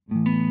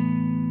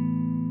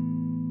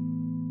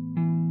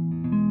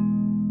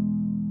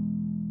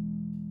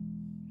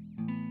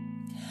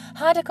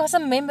Hi Dicasa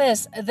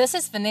members, this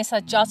is Vanessa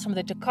Joss from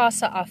the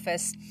Dicasa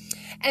office,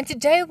 and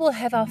today we'll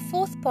have our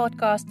fourth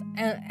podcast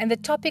and the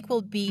topic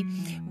will be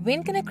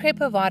when can a credit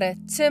provider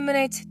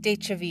terminate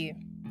debt review?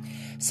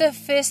 So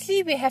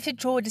firstly, we have to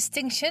draw a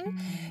distinction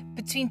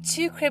between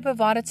two credit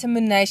provider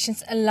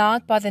terminations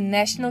allowed by the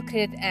National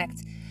Credit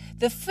Act.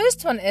 The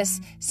first one is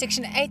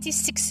Section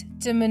 86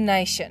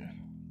 termination.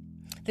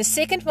 The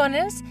second one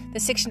is the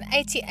Section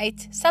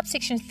 88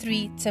 subsection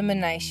 3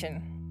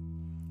 termination.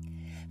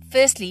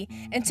 Firstly,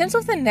 in terms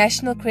of the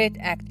National Credit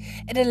Act,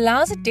 it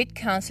allows a debt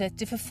counsellor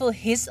to fulfill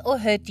his or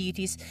her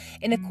duties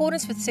in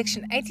accordance with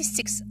Section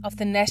 86 of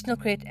the National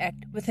Credit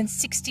Act within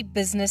 60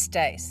 business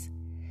days.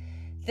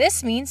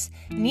 This means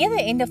near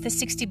the end of the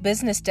 60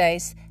 business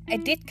days, a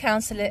debt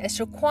counsellor is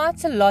required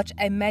to lodge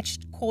a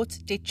matched court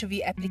debt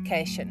review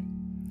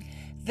application.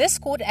 This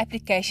court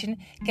application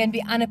can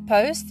be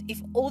unopposed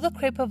if all the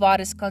credit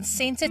providers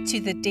consented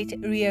to the debt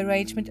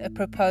rearrangement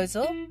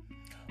proposal,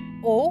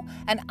 or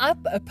an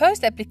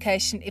opposed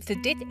application if the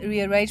debt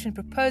rearrangement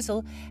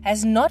proposal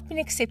has not been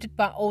accepted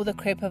by all the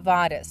credit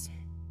providers.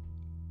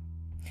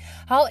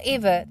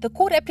 However, the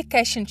court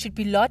application should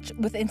be lodged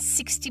within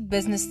 60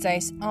 business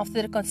days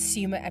after the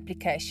consumer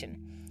application.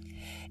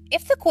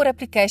 If the court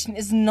application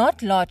is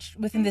not lodged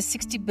within the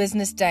 60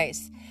 business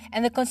days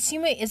and the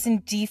consumer is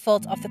in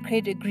default of the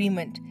credit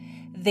agreement,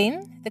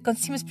 then the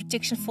consumer's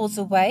protection falls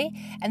away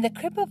and the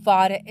credit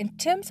provider, in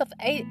terms of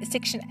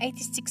Section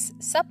 86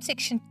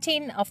 subsection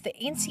 10 of the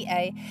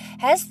NCA,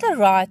 has the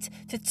right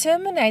to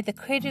terminate the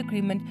credit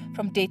agreement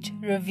from debt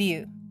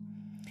review.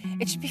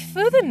 It should be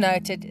further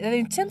noted that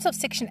in terms of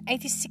Section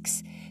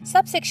 86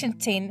 subsection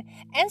 10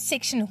 and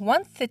Section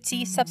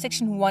 130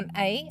 subsection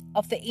 1A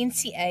of the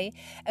NCA,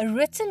 a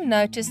written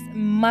notice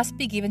must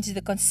be given to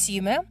the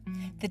consumer,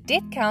 the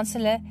debt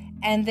counsellor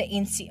and the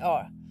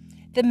NCR.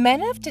 The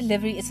manner of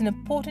delivery is an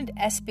important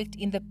aspect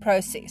in the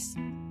process.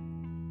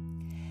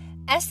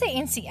 As the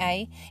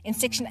NCA in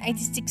Section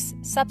 86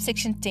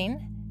 subsection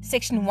 10,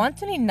 Section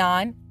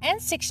 129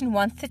 and Section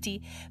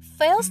 130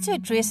 fails to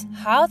address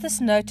how this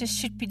notice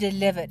should be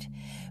delivered,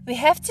 we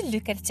have to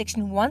look at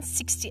Section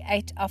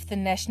 168 of the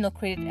National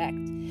Credit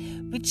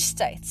Act, which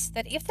states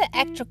that if the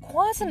Act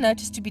requires a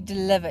notice to be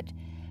delivered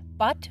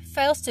but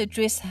fails to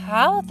address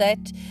how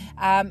that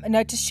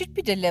notice should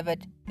be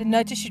delivered, the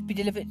notice should be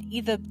delivered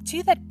either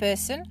to that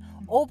person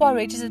or by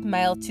registered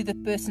mail to the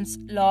person's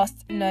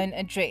last known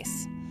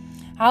address.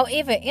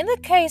 However, in the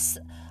case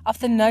of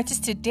the notice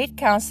to debt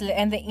counsellor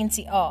and the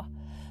NCR,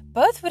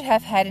 both would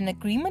have had an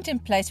agreement in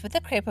place with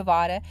the credit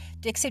provider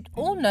to accept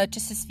all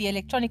notices via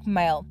electronic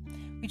mail,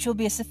 which will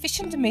be a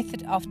sufficient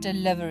method of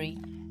delivery.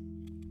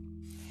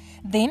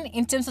 Then,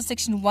 in terms of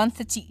Section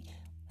 130,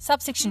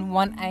 subsection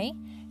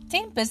 1A,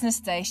 10 business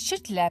days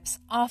should lapse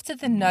after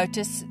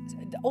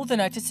all the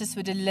notices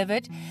were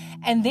delivered,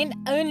 and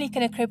then only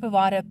can a credit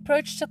provider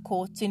approach the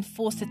court to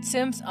enforce the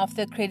terms of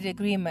the credit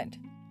agreement.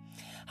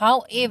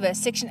 However,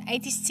 Section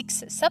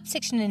 86,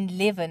 subsection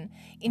 11,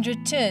 in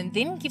return,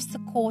 then gives the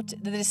court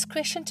the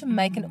discretion to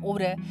make an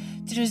order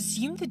to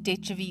resume the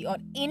debt review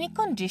on any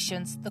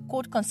conditions the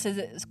court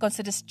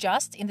considers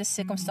just in the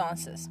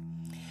circumstances.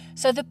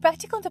 So the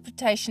practical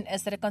interpretation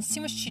is that a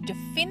consumer should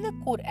defend the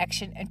court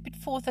action and put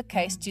forth a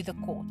case to the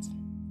court.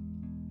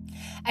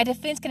 A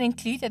defense can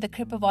include that the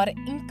credit provider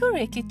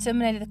incorrectly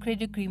terminated the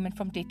credit agreement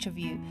from debt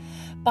review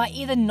by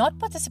either not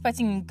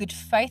participating in good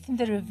faith in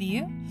the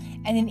review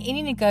and in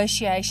any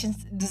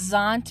negotiations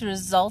designed to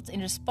result in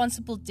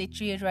responsible debt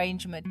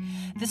rearrangement.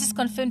 This is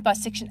confirmed by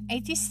Section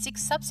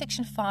 86,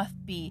 subsection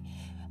 5b,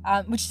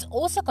 which is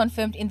also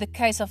confirmed in the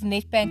case of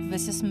Nedbank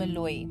versus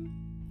Malloy.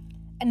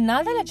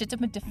 Another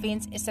legitimate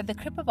defense is that the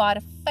credit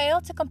provider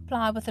failed to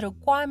comply with the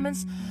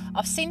requirements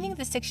of sending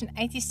the Section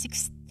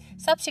 86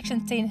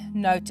 subsection 10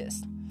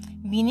 notice,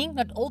 meaning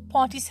not all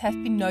parties have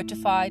been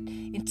notified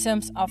in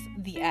terms of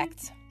the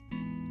Act.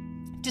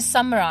 To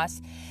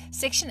summarize,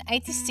 Section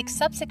 86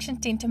 subsection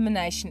 10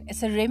 termination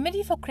is a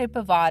remedy for credit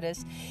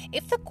providers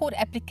if the court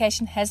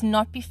application has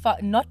not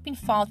been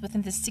filed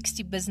within the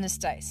 60 business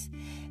days.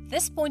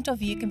 This point of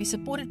view can be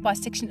supported by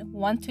Section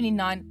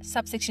 129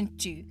 subsection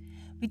 2,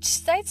 which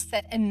states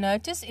that a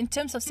notice in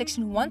terms of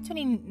Section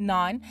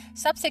 129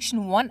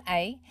 subsection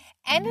 1A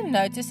and a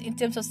notice in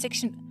terms of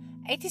Section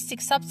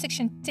 86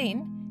 subsection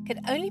 10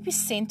 can only be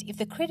sent if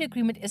the credit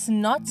agreement is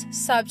not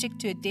subject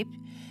to a debt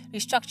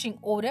restructuring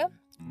order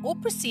or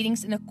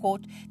proceedings in a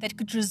court that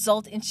could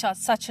result in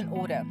such an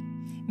order,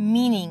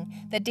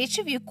 meaning the debt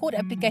review court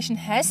application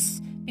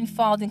has been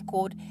filed in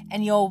court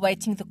and you're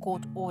awaiting the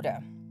court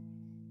order.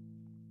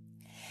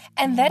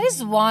 And that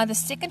is why the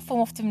second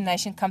form of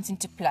termination comes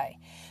into play,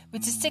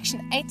 which is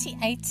Section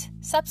 88,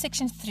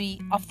 subsection 3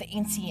 of the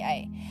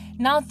NCA.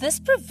 Now, this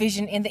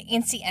provision in the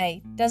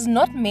NCA does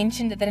not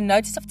mention that a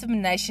notice of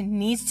termination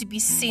needs to be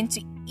sent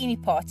to any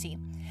party.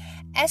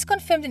 As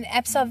confirmed in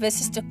Absa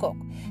versus de Kock,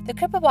 the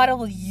credit provider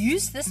will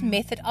use this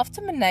method of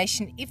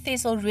termination if there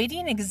is already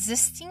an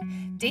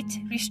existing debt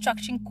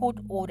restructuring court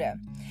order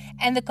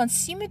and the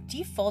consumer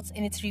defaults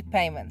in its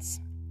repayments.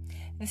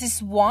 This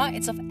is why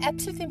it's of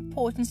absolute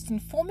importance to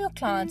inform your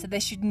clients that they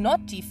should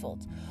not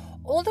default.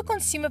 All the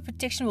consumer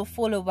protection will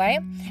fall away,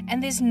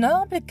 and there's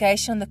no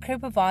obligation on the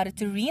credit provider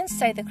to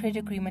reinstate the credit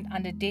agreement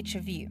under debt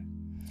review.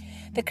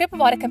 The credit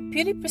provider can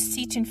purely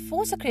proceed to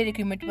enforce a credit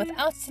agreement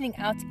without sending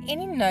out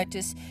any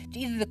notice to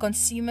either the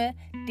consumer,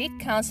 debt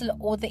counselor,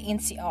 or the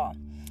NCR.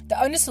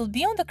 The onus will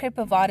be on the credit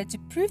provider to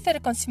prove that a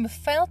consumer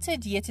failed to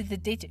adhere to the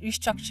debt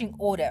restructuring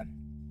order.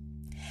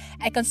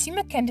 A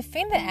consumer can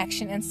defend the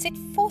action and set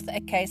forth a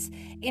case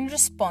in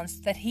response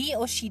that he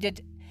or she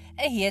did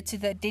adhere to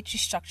the debt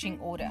restructuring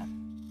order.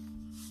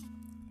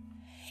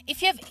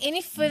 If you have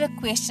any further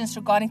questions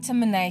regarding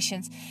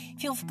terminations,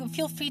 feel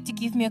free to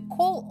give me a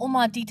call. All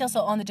my details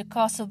are on the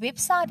Decasa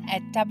website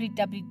at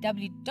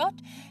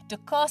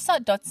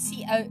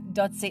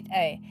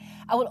www.decasa.co.za.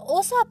 I will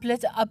also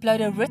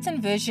upload a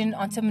written version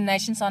on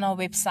terminations on our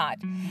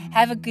website.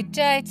 Have a good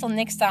day. Till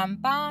next time.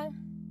 Bye.